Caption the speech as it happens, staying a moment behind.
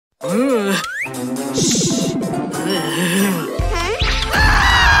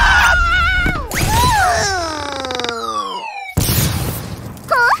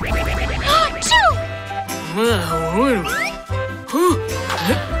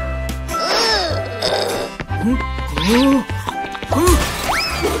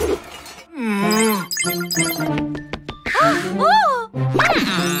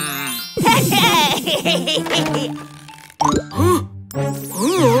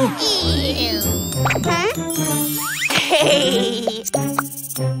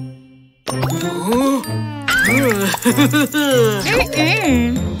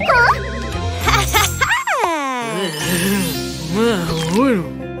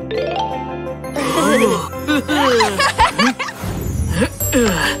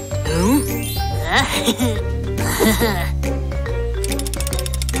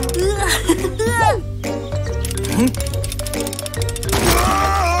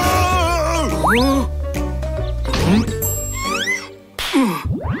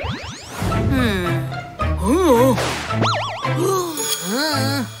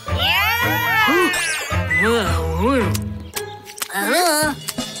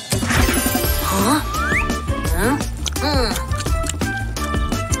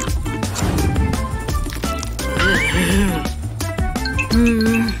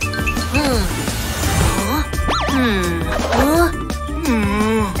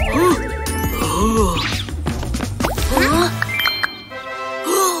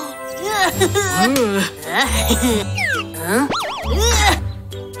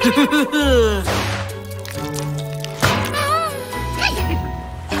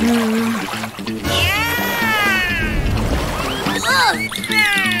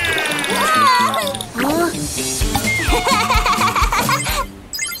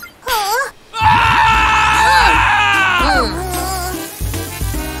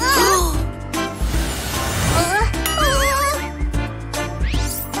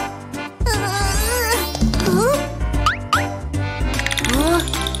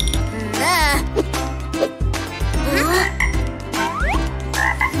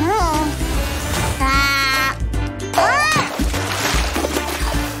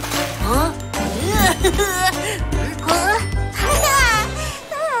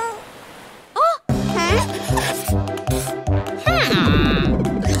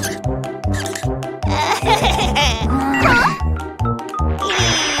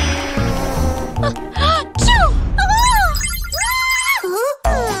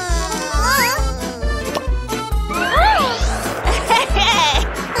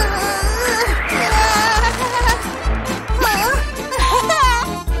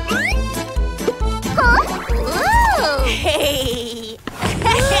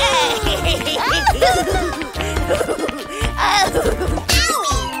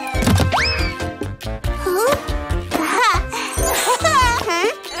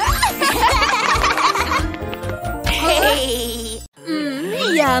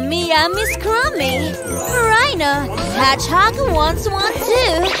Yummy, yummy, scrummy. Rhino, Hedgehog wants one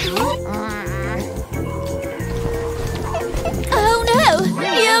too. Oh no,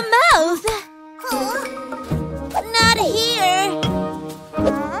 your mouth! Not here.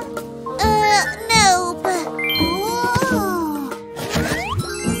 Nope.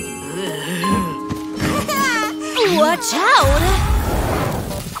 Watch out!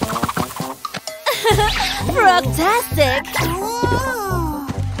 Frogtastic!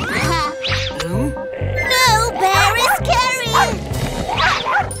 No, bear is scary!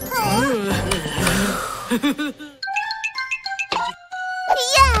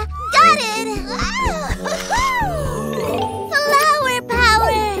 Yeah, got it! Flower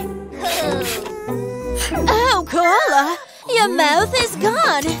power! Oh, Koala! Your mouth is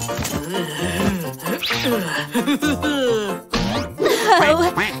gone! Oh,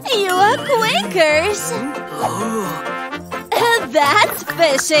 you are Quakers! That's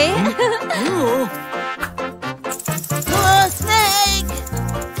fishy! Oh, snake!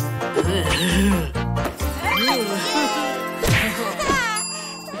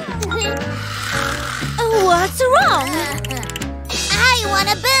 What's wrong? I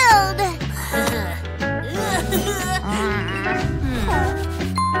wanna build!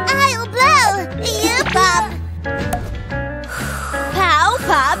 I'll blow! You pop! Pow,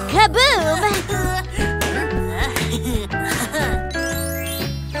 pop, kaboom!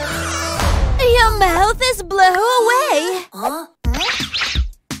 Your mouth is blown away! Huh?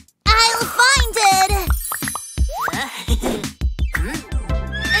 I'll find it!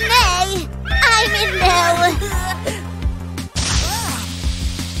 Nay! I mean no!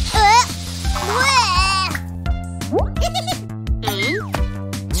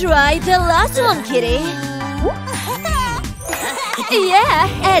 Try the last one, kitty! Yeah,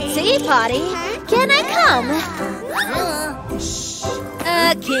 a tea party! Can I come?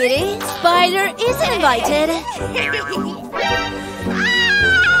 Kitty, Spider is invited.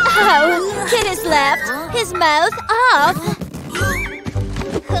 Oh, Kitty's left. His mouth off.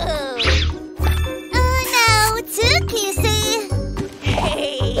 Oh no, too kissy.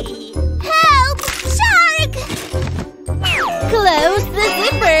 Help! Shark! Close the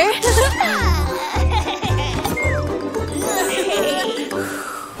zipper.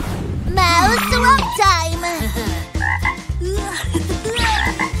 Mouse swap time.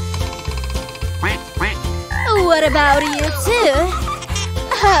 What about you two?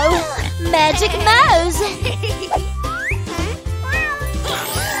 Oh, magic mouse!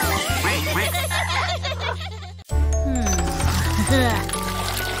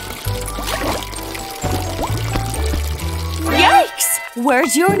 Yikes!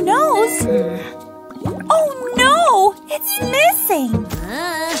 Where's your nose? Oh no! It's missing!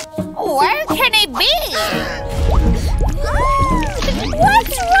 Where can it be?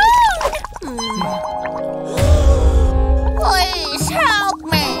 What's wrong? Please help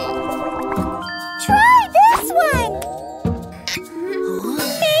me! Try this one!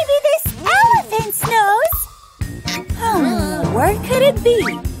 Maybe this elephant's nose? Where could it be?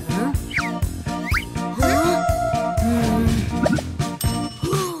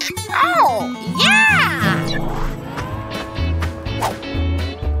 Oh, yeah!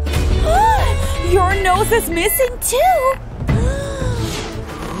 Your nose is missing too!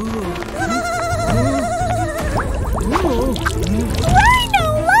 Rhino,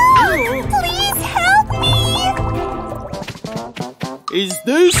 look! Please help me! Is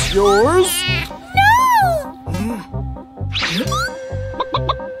this yours? No!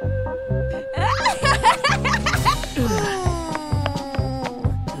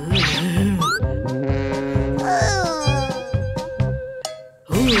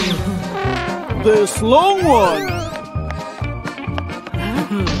 This long one.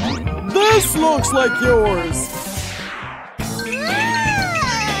 This looks like yours.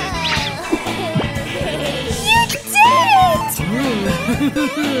 You did it!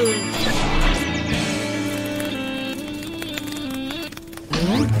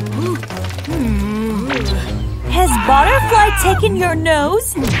 Has Butterfly taken your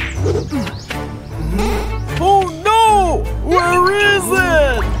nose? Oh no! Where is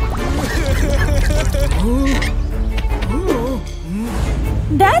it?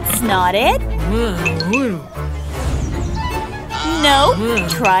 That's not it. No,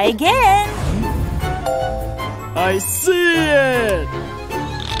 try again. I see it!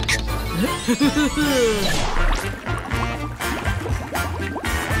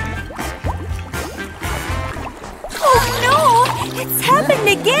 Oh no! It's happened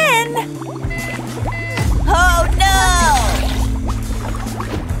again! Oh no!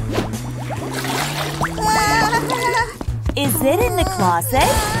 Is it in the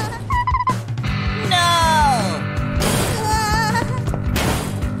closet? No!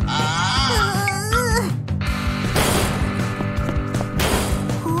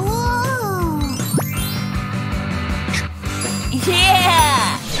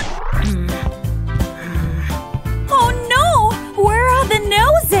 Yeah! Oh no! Where are the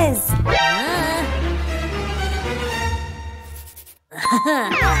noses?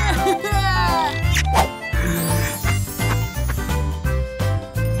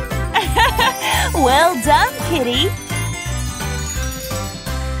 Well done, Kitty.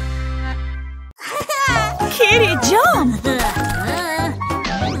 Kitty, jump!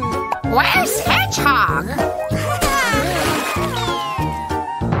 Where's Hedgehog?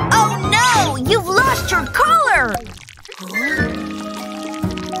 Oh no! You've lost your collar!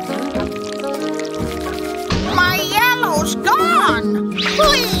 My yellow's gone!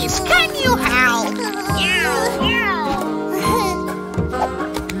 Please, can you help?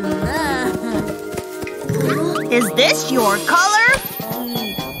 Is this your color?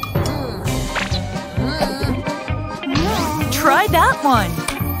 Try that one.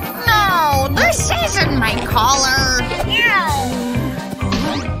 No, this isn't my color.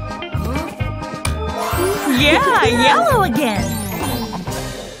 Yeah, yellow again.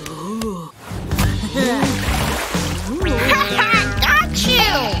 Got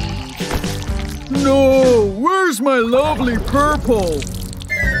you! No! Where's my lovely purple?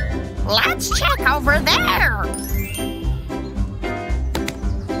 Let's check over there.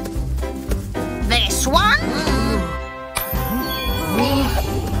 This one?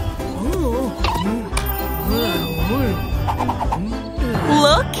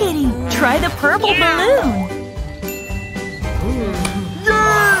 Look, Kitty, try the purple balloon.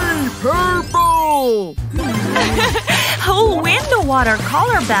 Yay! Purple! Who'll win the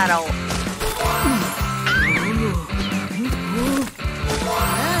watercolor battle?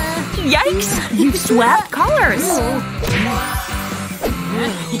 Yikes! You've swapped colors.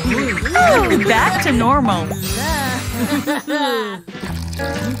 Oh, back to normal. No,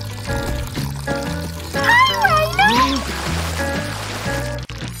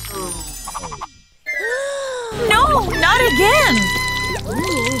 not again!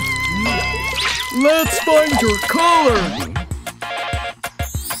 Let's find your color.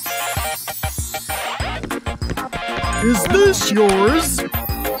 Is this yours?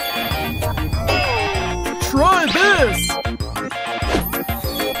 Try this.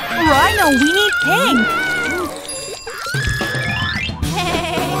 Rhino, we need pink!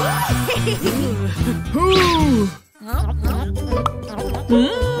 Ooh.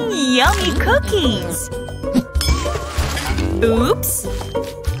 Yummy cookies! Oops!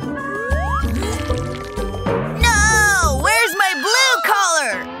 No! Where's my blue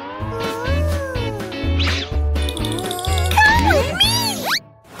collar? Come with me!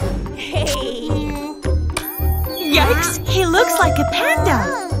 Yikes! He looks like a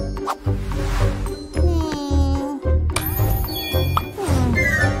panda!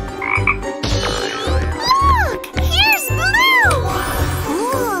 Look! Here's blue!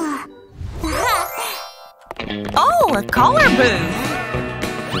 Oh, a collar booth!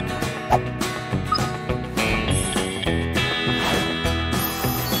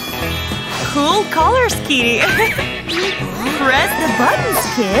 Cool colors, Kitty! Press the buttons,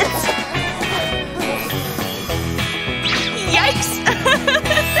 kids! Yikes!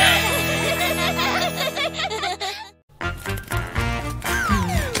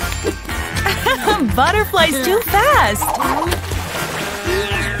 Butterfly's too fast!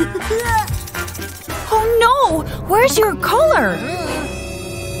 Oh no! Where's your collar?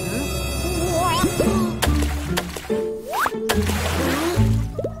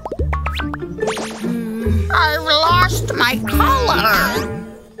 I've lost my collar!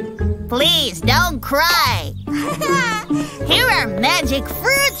 Please don't cry! Here are magic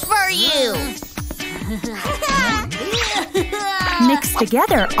fruits for you! Mix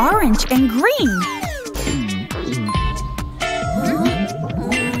together orange and green.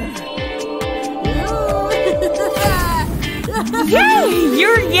 Yay!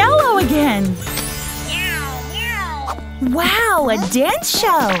 You're yellow again! Wow, a dance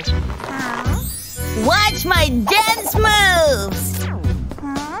show! Watch my dance moves!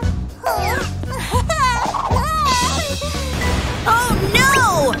 Oh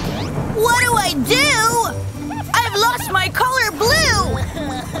no! What do I do? I've lost my color blue!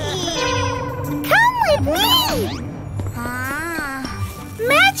 Come with me!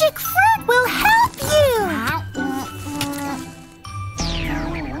 Magic fruit will help you!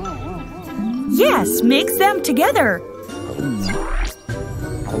 Yes, mix them together.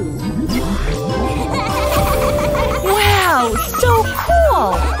 Wow, so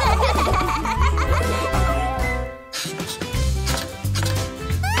cool!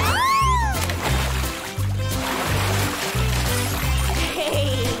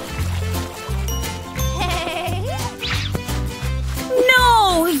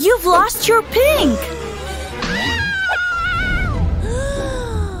 No, you've lost your pink!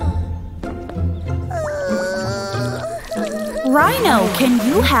 Rhino, can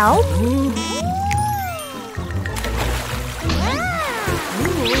you help?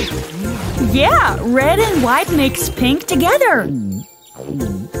 Yeah, red and white mix pink together.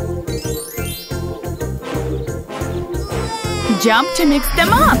 Jump to mix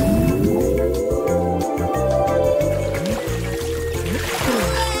them up.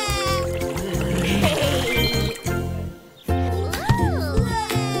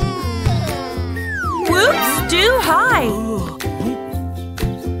 Whoops, too high.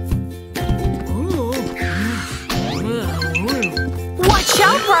 Watch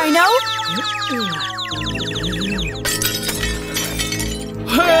out, Rhino!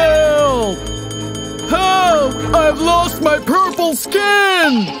 Help! Help! I've lost my purple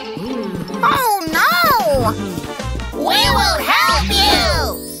skin! Oh no! We will help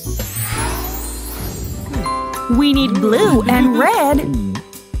you! We need blue and red.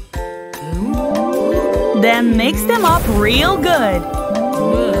 Then mix them up real good.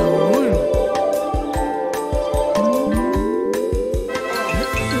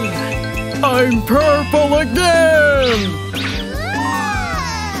 I'm purple again!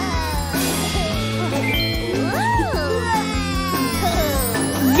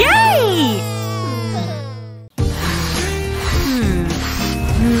 Yay!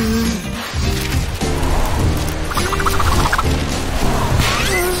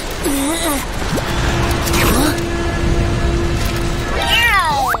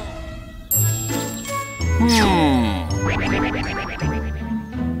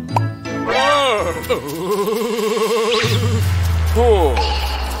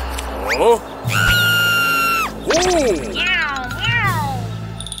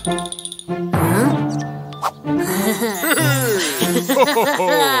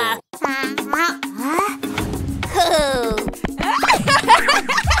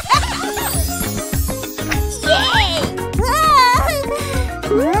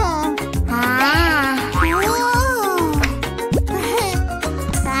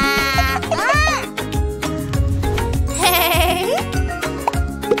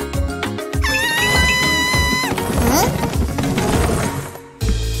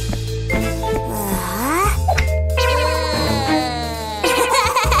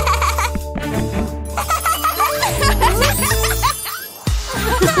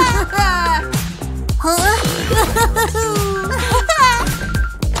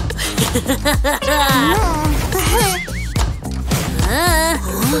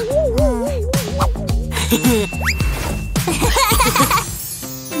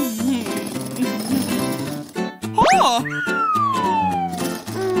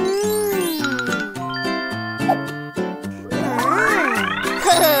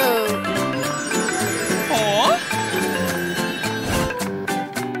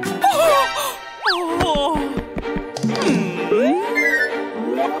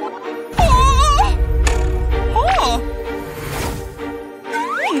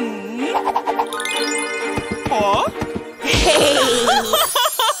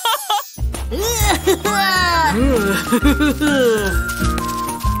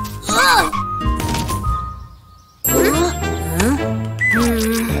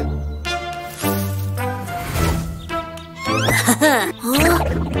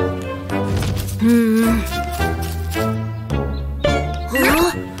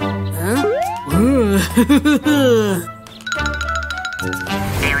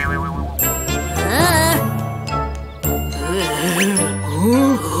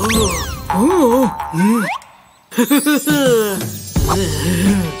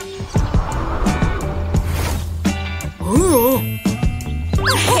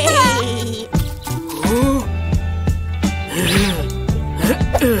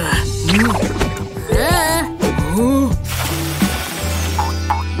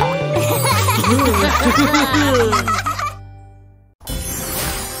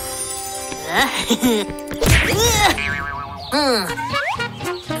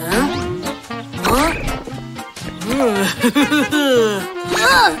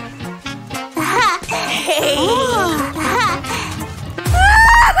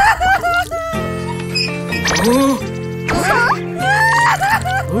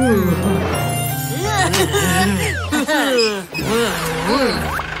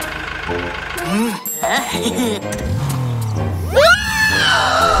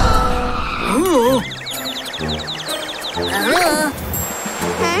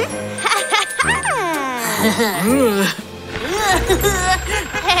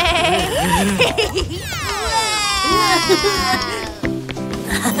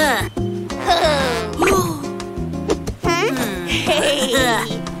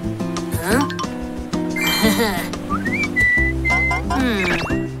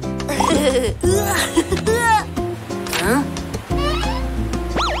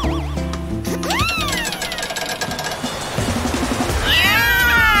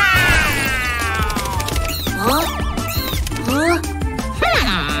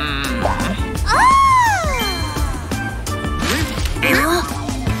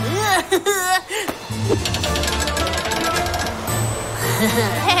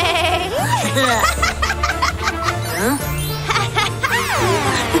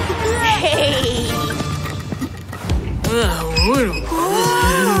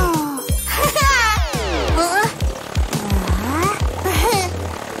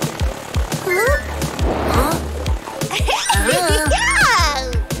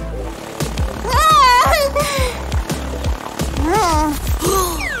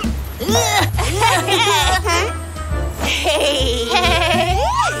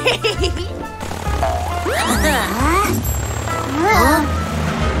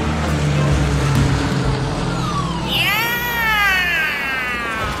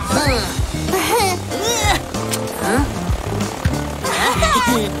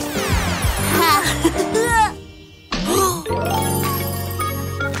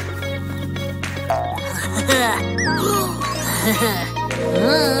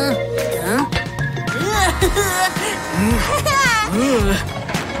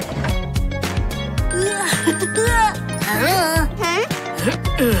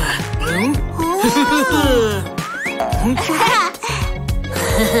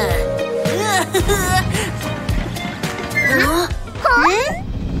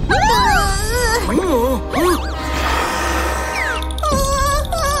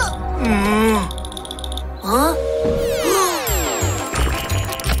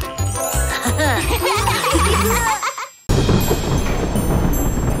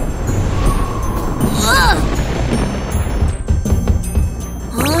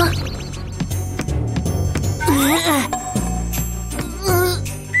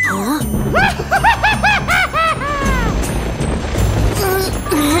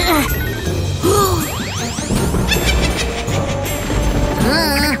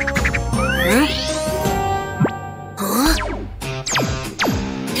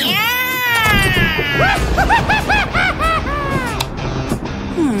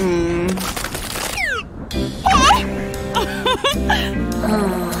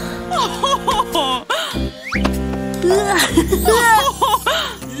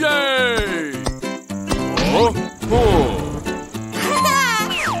 Yay! Oh, oh.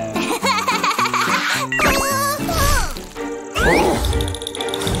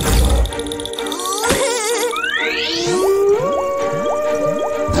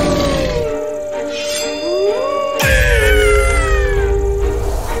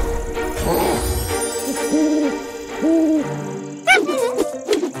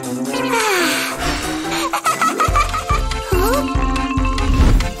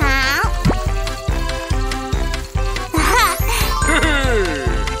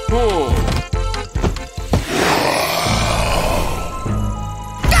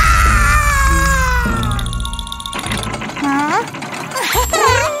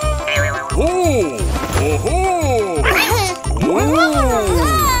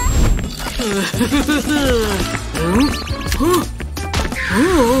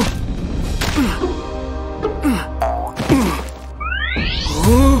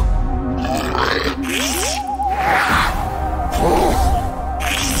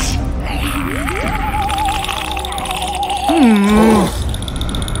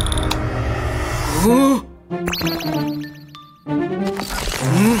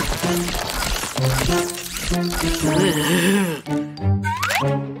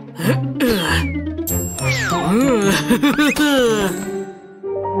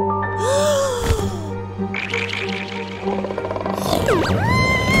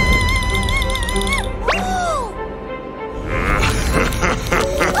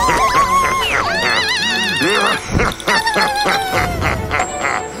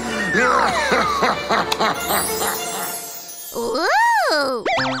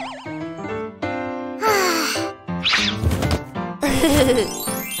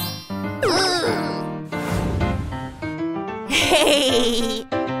 Hey!